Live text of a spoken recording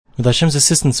With Hashem's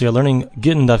assistance, we are learning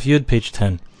Gittin Daf Yud, page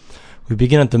 10. We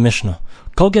begin at the Mishnah.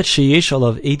 Kol get sheyesh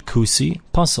alav 8 kusi,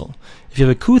 pasul. If you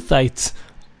have a kuthite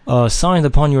signed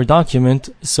upon your document,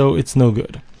 so it's no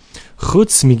good.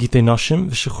 Chutz migitei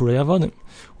nashim v'shechurei avadim.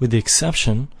 With the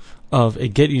exception of a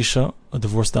get isha, a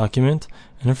divorce document,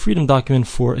 and a freedom document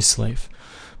for a slave.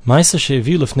 Ma'aseh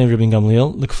she'eviu lefnei Rabbi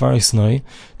Gamliel l'kfar Osnai.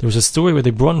 There was a story where they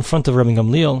brought in front of Rabbi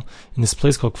Gamliel in this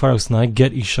place called Kfar Osnai,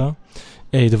 get isha,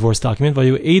 a divorce document,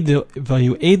 vayu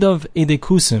edav edei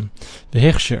kusim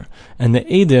v'hechsher, and the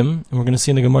edim, and we're going to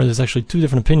see in the Gemara there's actually two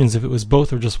different opinions if it was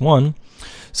both or just one.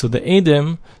 So the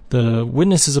edim, the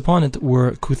witnesses upon it,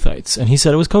 were kuthites, and he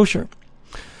said it was kosher.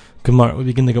 Gemara, we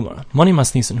begin the Gemara. Mani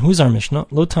Masnisen, who's our Mishnah?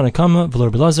 Lo Tanakama, V'lo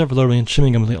Rabbi Lazar, V'lo Rabbi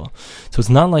Shimon Gamliel. So it's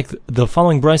not like the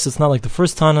following brisa, it's not like the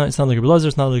first Tana, it's not like Rabbi Lazar,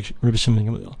 it's not like Rabbi Shimon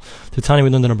Gamliel. The Tana we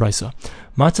learned in a brisa.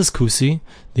 Matzah's kusi,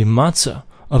 the matzah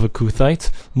of a kuthite,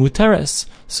 muteres.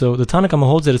 So the Tanakama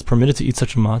holds that it's permitted to eat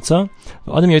such a matzah.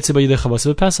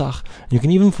 You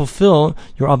can even fulfill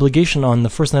your obligation on the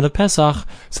first night of Pesach.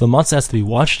 So the matzah has to be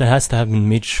washed. It has to have been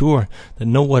made sure that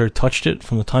no water touched it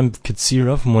from the time of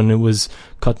Ketzira, from when it was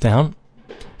cut down.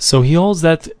 So he holds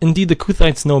that indeed the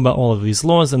Kuthites know about all of these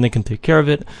laws and they can take care of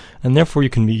it, and therefore you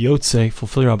can be Yotzei,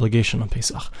 fulfill your obligation on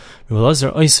Pesach. Rabbi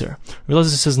Elazar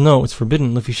says no, it's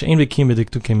forbidden.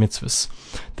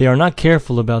 They are not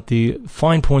careful about the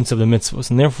fine points of the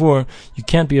mitzvahs, and therefore you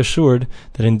can't be assured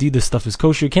that indeed this stuff is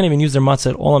kosher. You can't even use their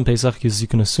matzah at all on Pesach because you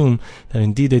can assume that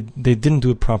indeed they didn't do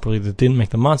it properly, they didn't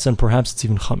make the matzah, and perhaps it's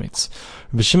even chametz.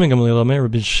 Rabbi Shimon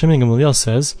Gamliel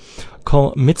says,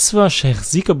 "Kol mitzvah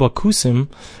shehchzika bakusim,"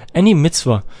 any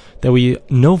mitzvah that we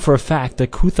know for a fact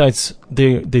that Kuthites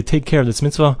they take care of this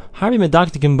mitzvah, harbi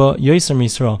medaktikim ba yoser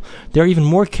miYisrael. They are even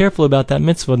more careful about that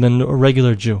mitzvah than a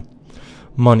regular Jew.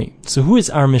 Money. So who is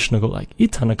our Mishnah go like?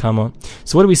 Itanakama.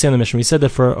 So what do we say in the Mishnah? We said that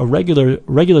for a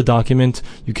regular document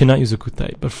you cannot use a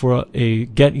kuthite, but for a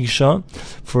get isha,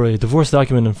 for a divorce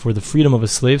document, and for the freedom of a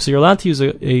slave, so you're allowed to use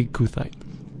a kuthite.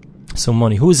 So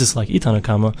money. Who is this like?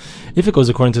 Itanakama. If it goes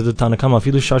according to the Tanakama,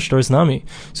 afilu shashtar nami.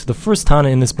 So the first Tana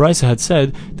in this brisa had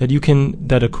said that a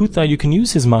kuthite, you can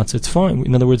use his matzah, it's fine.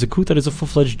 In other words, a kuthite is a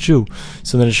full-fledged Jew.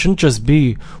 So that it shouldn't just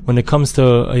be when it comes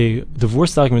to a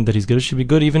divorce document that he's good, it should be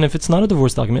good even if it's not a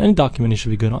divorce document. Any document he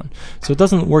should be good on. So it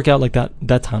doesn't work out like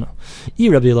that Tana. Rabbi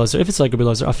Elazar, if it's like Rabbi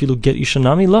Elazar, afilu get isha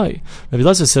nami lai. Rabbi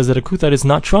Elazar says that a kuthite is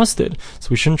not trusted.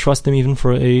 So we shouldn't trust him even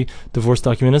for a divorce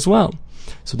document as well.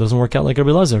 So it doesn't work out like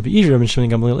Rabbi Lazar. If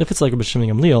it's like Rabbi Shimon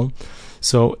Gamliel,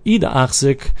 so ida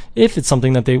achzik, if it's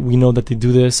something that we know that they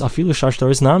do this, afilu shtar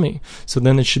is nami. So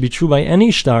then it should be true by any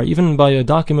shtar, even by a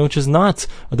document which is not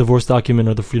a divorce document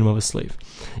or the freedom of a slave.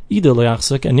 Ida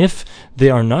leachzik, and if they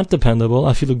are not dependable,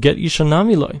 afilu get isha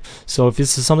nami loy. So if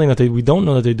this is something that we don't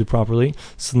know that they do properly,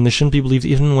 so then they shouldn't be believed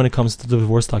even when it comes to the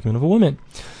divorce document of a woman.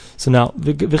 So now,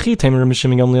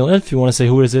 if you want to say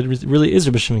who is it really is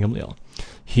Rabbi Shimon Gamliel.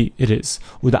 It is.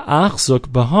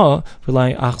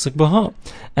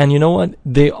 And you know what?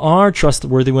 They are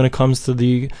trustworthy when it comes to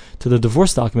the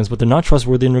divorce documents, but they're not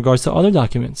trustworthy in regards to other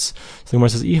documents. So the Gemara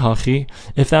says, Ihachi,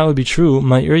 if that would be true,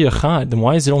 then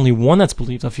why is it only one that's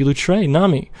believed? Afilu trei,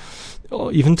 nami.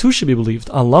 Even two should be believed.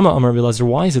 Alama Amar Rabbi Elazar,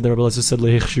 why is it that Rabbi Elazar said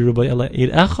lehechshiru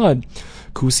ba'eid echad?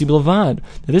 Kusi bilvad.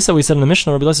 This is how we said in the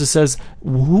Mishnah. Rabbi Elazar says,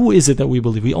 who is it that we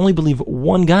believe? We only believe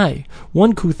one guy,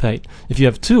 one kuthite. If you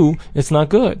have two, it's not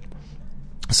good.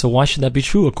 So why should that be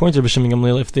true? According to Rabbi Shimon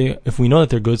Gamliel, if we know that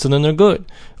they're good, so then they're good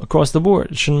across the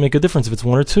board. It shouldn't make a difference if it's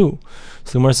one or two.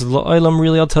 So the Gemara says,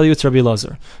 really, I'll tell you, it's Rabbi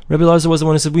Elazar. Rabbi Elazar was the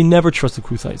one who said we never trust the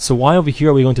kuthite. So why over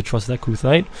here are we going to trust that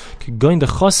kuthite? Going to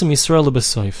chasim Yisrael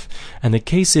lebesoif. And the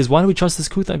case is, why do we trust this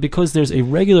kuthite? Because there's a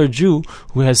regular Jew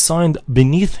who has signed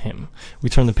beneath him. We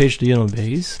turn the page to Yom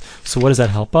Beis. So what does that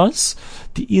help us?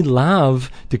 The ilav,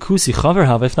 the kusi chaver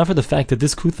hava, if not for the fact that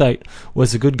this kuthite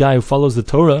was a good guy who follows the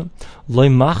Torah, loy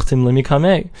machtim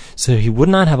lemikame. So he would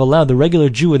not have allowed, the regular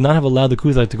Jew would not have allowed the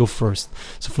kuthite to go first.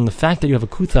 So from the fact that you have a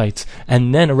kuthite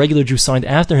and then a regular Jew signed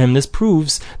after him, this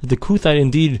proves that the kuthite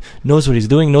indeed knows what he's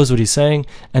doing, knows what he's saying,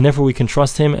 and therefore we can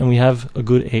trust him and we have a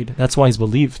good aid. That's why he's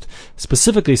believed.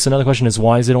 Specifically, so now the question is,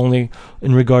 why is it only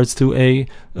in regards to a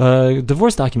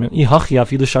divorce document? It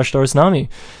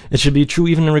should be true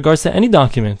even in regards to any document.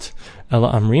 So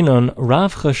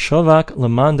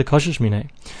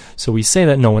we say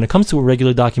that no, when it comes to a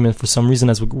regular document, for some reason,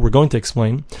 as we're going to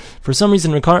explain, for some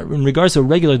reason in regards to a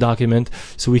regular document,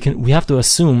 so we have to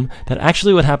assume that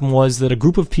actually what happened was that a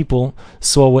group of people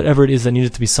saw whatever it is that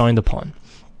needed to be signed upon.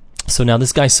 So now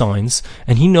this guy signs,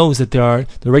 and he knows that there are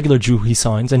the regular Jew he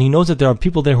signs, and he knows that there are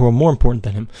people there who are more important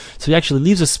than him. So he actually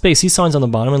leaves a space. He signs on the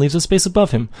bottom and leaves a space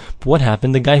above him. But what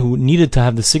happened? The guy who needed to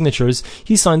have the signatures,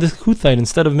 he signed the Kuthite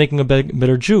instead of making a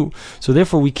better Jew. So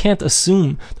therefore, we can't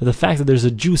assume that the fact that there's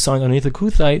a Jew signed underneath the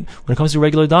Kuthite, when it comes to a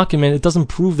regular document, it doesn't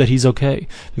prove that he's okay.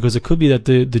 Because it could be that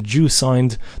the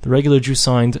regular Jew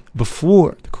signed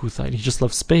before the Kuthite. He just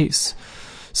left space.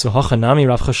 So Hachanami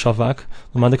Rav Chashavak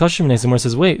Gemara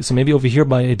says, wait, so maybe over here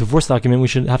by a divorce document we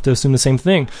should have to assume the same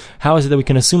thing. How is it that we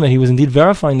can assume that he was indeed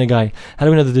verifying the guy? How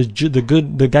do we know that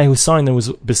the guy who signed that was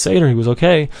Beseder, he was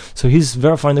okay? So he's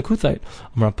verifying the Kuthite.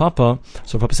 Amar Papa,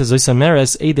 so Papa says,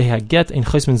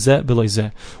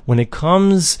 when it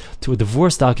comes to a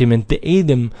divorce document, the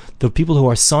Eidim, the people who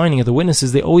are signing it, the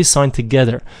witnesses, they always sign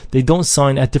together. They don't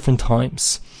sign at different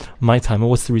times. My time.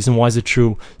 What's the reason? Why is it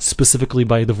true specifically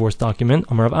by a divorce document?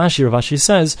 Amar Rav Ashi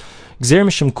says, Gzer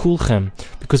Mishum Kulchem,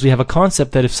 because we have a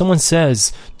concept that if someone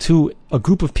says to a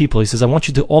group of people, he says, I want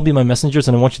you to all be my messengers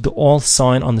and I want you to all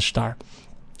sign on the shtar.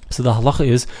 So the halacha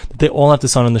is that they all have to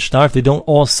sign on the shtar. If they don't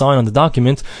all sign on the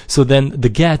document, so then the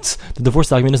divorce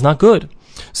document is not good.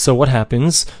 So what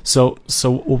happens? So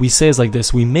what we say is like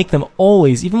this: we make them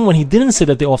always, even when he didn't say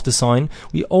that they all have to sign,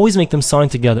 we always make them sign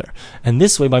together. And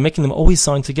this way, by making them always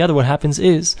sign together, what happens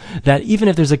is that even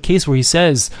if there's a case where he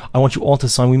says, I want you all to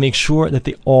sign, we make sure that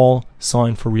they all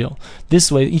sign for real.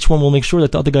 This way, each one will make sure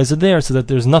that the other guys are there so that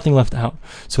there's nothing left out.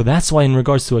 So that's why in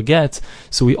regards to a get,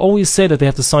 so we always say that they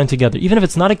have to sign together. Even if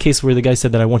it's not a case where the guy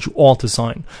said that I want you all to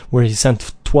sign, where he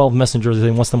sent 12 messengers and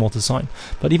he wants them all to sign.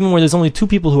 But even where there's only 2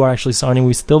 people who are actually signing,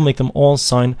 we still make them all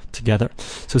sign together.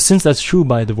 So since that's true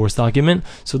by a divorce document,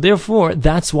 so therefore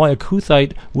that's why a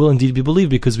Kuthite will indeed be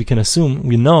believed, because we can assume,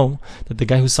 we know that the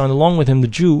guy who signed along with him, the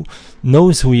Jew,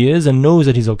 knows who he is and knows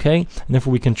that he's okay, and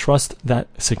therefore we can trust that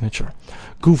signature.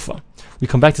 Gufa. We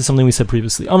come back to something we said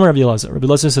previously. Amar Rabbi Elazar. Rabbi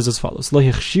Elazar says as follows: Lo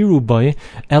yichshiru bai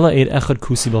ela eid echad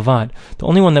kusi bavad. The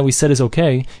only one that we said is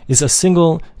okay is a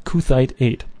single Kuthite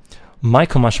aid. My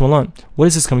kamash malan. What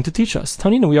is this coming to teach us?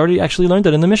 Tanina, we already actually learned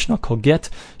that in the Mishnah. Kol get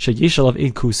sheyishal of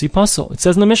aid kusi pasol. It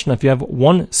says in the Mishnah, if you have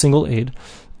one single aid,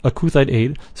 a Kuthite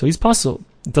aid, so he's pasol.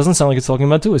 It doesn't sound like it's talking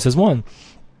about 2. It says 1.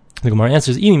 The Gemara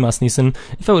answers, Ini masnisen.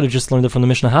 If I would have just learned it from the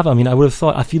Mishnah Hava, I would have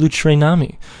thought afilu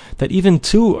treinami, that even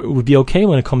 2 would be okay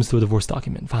when it comes to a divorce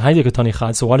document. So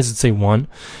why does it say 1?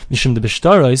 Mishum de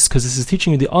bishtarais, because this is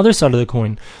teaching you the other side of the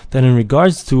coin, that in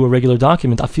regards to a regular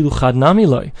document, afilu chad nami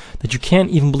loy, that you can't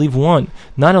even believe 1.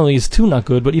 Not only is 2 not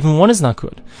good, but even 1 is not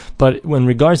good. But when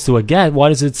regards to a get, why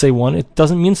does it say 1? It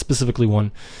doesn't mean specifically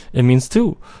 1. It means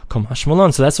 2. So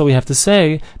that's why we have to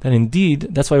say that indeed,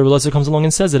 that's why Rabbi Elazar comes along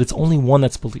and says that it's only 1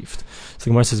 that's believed. So the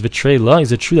Gemara says, V'trei,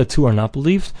 is it true that 2 are not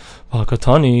believed?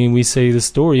 We say the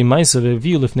story,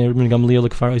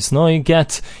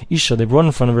 get Isha, they brought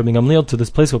in front of Rabbi Gamliel to this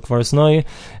place called Kfar Isnoi,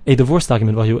 a divorce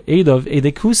document,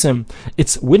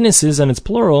 it's witnesses and it's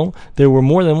plural, there were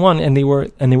more than 1, and they were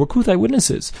Kuthite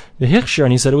witnesses. The Hichshir,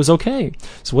 and he said it was okay.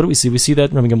 So what do we see? We see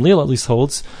that Rabbi Gamliel at least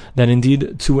holds that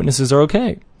indeed 2 witnesses are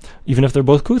okay, even if they're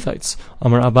both Kuthites.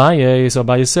 Amar Abaye, so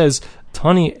Abaye says,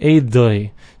 Tani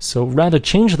Eidoi. So rather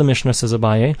change the Mishnah, says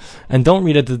Abaye, and don't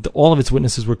read it that all of its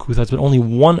witnesses were Kuthites, but only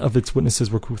 1 of its witnesses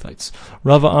were Kuthites.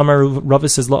 Rava Amar, Rava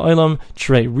says, La'olam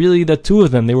Trey. Really that 2 of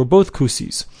them, they were both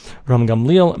Kusis. Ram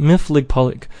Gamliel Miflig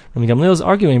Palik. Ram Gamliel is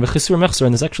arguing, V'chisur Mechser,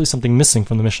 and there's actually something missing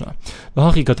from the Mishnah.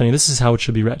 V'hachikatani, this is how it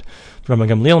should be read. Ram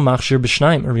Gamliel Machshir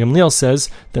B'shnaim. Ram Gamliel says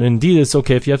that indeed it's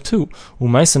okay if you have 2.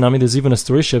 U'maisanami, there's even a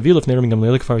story, Shavil if Ram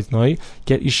Gamliel Kfar Itnoi,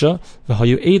 get Isha,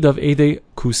 V'hayu Eidav Eidei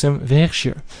Kusim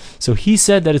V'hechshir. So he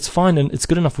said that it's fine and it's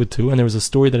good enough with 2, and there was a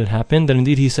story that it happened, that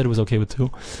indeed he said it was okay with 2.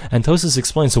 And Tosas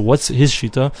explains, so what's his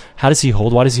shita? How does he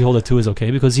hold? Why does he hold that 2 is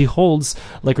okay? Because he holds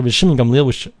like Rabbi Shimon Gamliel,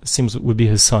 which seems would be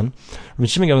his son. Rabbi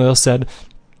Shimon Gamliel said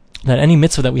that any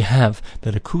mitzvah that we have,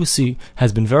 that a kusi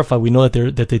has been verified, we know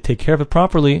that they take care of it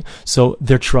properly, so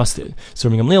they're trusted. So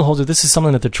Rabbi Gamliel holds that this is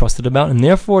something that they're trusted about, and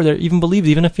therefore they're even believed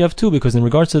even if you have 2, because in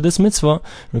regards to this mitzvah,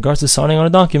 in regards to signing on a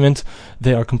document,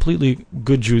 they are completely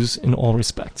good Jews in all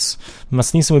respects.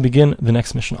 Masnisim, we begin the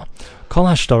next Mishnah. Kol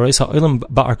hashtaros ha'olam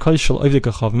ba'arkos shel ovdei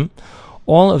kachavim.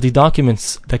 All of the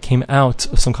documents that came out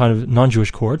of some kind of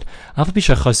non-Jewish court, even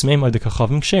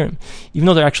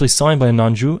though they're actually signed by a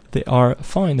non-Jew, they are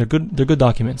fine. They're good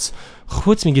documents.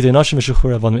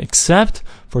 except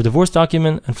for a divorce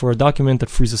document and for a document that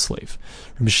frees a slave.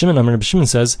 Rabbi Shimon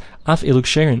says,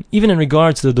 even in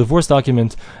regard to the divorce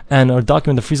document and a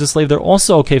document that frees a slave, they're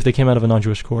also okay if they came out of a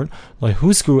non-Jewish court. The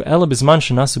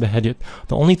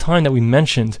only time that we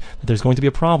mentioned that there's going to be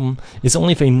a problem is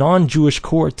only if a non-Jewish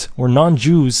court or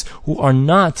non-Jews who are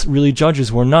not really judges,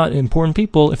 who are not important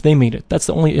people, if they made it. That's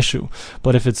the only issue.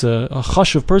 But if it's a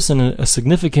chashuv person, a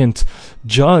significant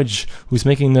judge who's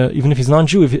making even if he's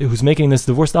non-Jew, who's making this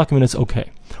divorce document, it's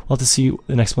okay. We'll have to see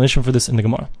an explanation for this in the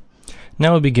Gemara.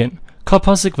 Now we begin.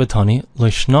 Kapasik v'tani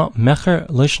leishna mecher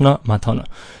leishna matana.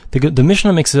 The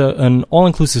Mishnah makes an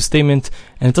all-inclusive statement,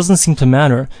 and it doesn't seem to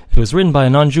matter if it was written by a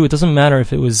non-Jew. It doesn't matter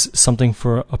if it was something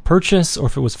for a purchase or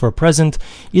if it was for a present.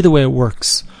 Either way, it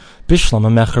works. Bishlam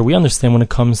mecher, we understand when it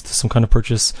comes to some kind of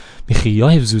purchase. Michi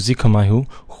yahiv zuzi kamahu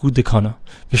hu dekana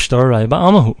v'shtarai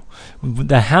ba'amahu.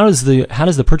 That how does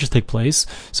the purchase take place?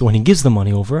 So when he gives the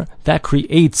money over, that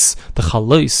creates the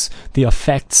chalais, the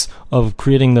effects of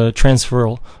creating the transfer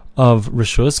of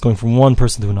rishus, going from one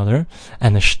person to another,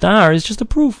 and the shtar is just a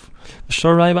proof. Because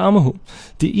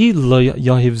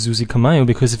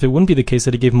if it wouldn't be the case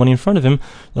that he gave money in front of him,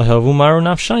 they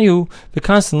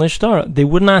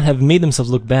would not have made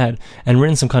themselves look bad and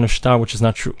written some kind of shtar, which is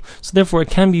not true. So therefore it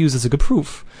can be used as a good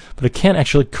proof, but it can't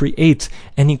actually create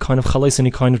any kind of chalais,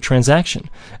 any kind of transaction.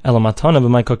 When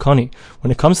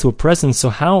it comes to a present, so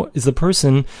how does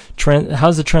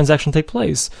the transaction take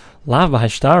place?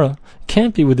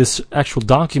 Can't be with this actual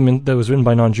document that was written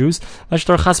by non-Jews,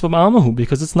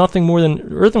 because it's nothing more than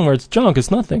earthenware. It's junk.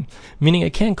 It's nothing. Meaning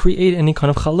it can't create any kind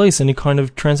of chalais, any kind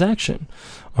of transaction.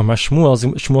 Or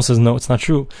Shmuel says no, it's not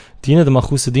true. Dina de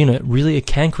Malchusa Dina, really it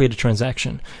can create a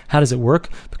transaction. How does it work?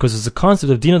 Because there's a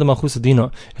concept of Dina de Malchusa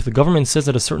Dina. If the government says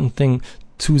that a certain thing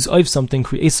to zayv something,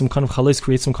 creates some kind of chalais,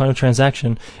 creates some kind of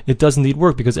transaction, it does indeed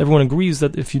work, because everyone agrees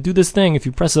that if you do this thing, if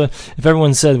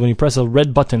everyone said when you press a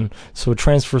red button, so it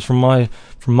transfers from my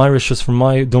rishus, from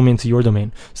my domain to your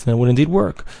domain, so that would indeed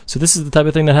work. So this is the type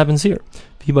of thing that happens here.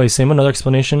 Another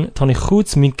explanation,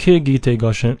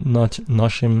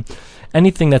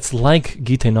 anything that's like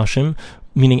gitei nashim,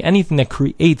 meaning anything that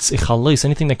creates a chalais,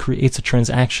 anything that creates a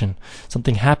transaction,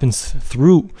 something happens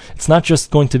through. It's not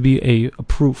just going to be a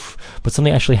proof, but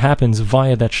something actually happens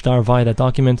via that shtar, via that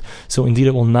document. So indeed,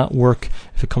 it will not work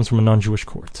if it comes from a non-Jewish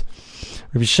court.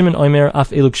 Rabbi Shimon Omer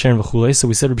af eluk sheren v'chulei. So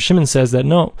we said Rabbi Shimon says that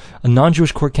no, a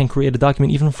non-Jewish court can create a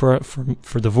document even for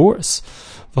divorce.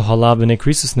 V'hala b'nei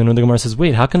krisus. And then the Gemara says,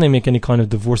 wait, how can they make any kind of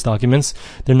divorce documents?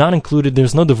 They're not included.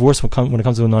 There's no divorce when it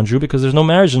comes to a non-Jew, because there's no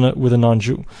marriage with a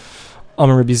non-Jew.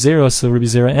 Amar Rabbi Zera, so Rabbi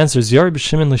Zera answers, Yar Rabbi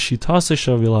Shimon l'shitase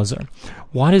shel Rabbi Elazar.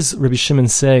 Why does Rabbi Shimon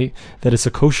say that it's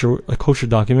a kosher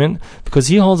document? Because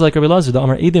he holds like Rabbi Elazar, the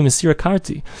Amar Edem Mesira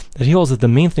Karti, that he holds that the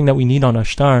main thing that we need on a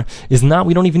shtar is not,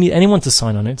 we don't even need anyone to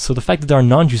sign on it. So the fact that there are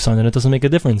non-Jews sign on it doesn't make a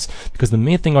difference, because the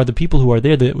main thing are the people who are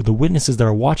there, the witnesses that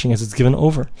are watching as it's given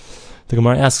over. The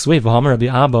Gemara asks, wait, V'hamar Rabbi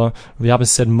Abba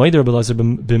said, Ma'id Rabbi Elazar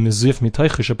b'mezuyef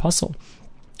mitaychish apostle.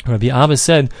 Rabbi Abba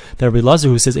said that Rabbi Elazar,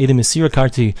 who says Edem Mesira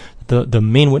Karti, the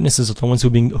main witnesses are the ones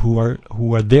who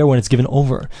are there when it's given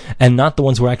over, and not the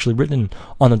ones who are actually written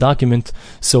on the document.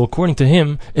 So according to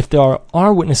him, if there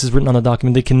are witnesses written on the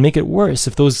document, they can make it worse.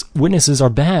 If those witnesses are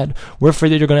bad, we're afraid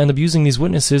that you're going to end up using these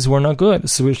witnesses who are not good.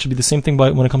 So it should be the same thing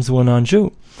when it comes to a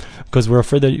non-Jew, because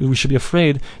we should be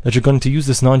afraid that you're going to use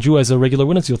this non-Jew as a regular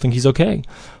witness. You'll think he's okay.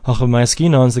 The Gemara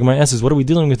asks, what are we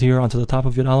dealing with here? Onto the top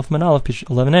of Yud Aleph Man Aleph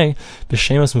 11a,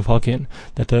 b'shemas mufhakin.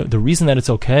 That the reason that it's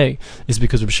okay is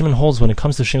because Rabbi Shimon holds when it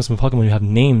comes to shemas mufhakin, when you have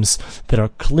names that are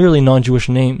clearly non-Jewish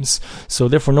names, so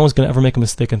therefore no one's going to ever make a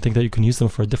mistake and think that you can use them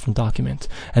for a different document.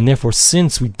 And therefore,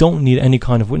 since we don't need any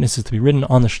kind of witnesses to be written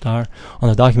on the shtar, on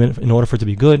the document, in order for it to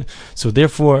be good, so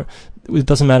therefore it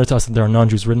doesn't matter to us that there are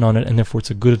non-Jews written on it, and therefore it's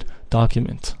a good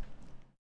document.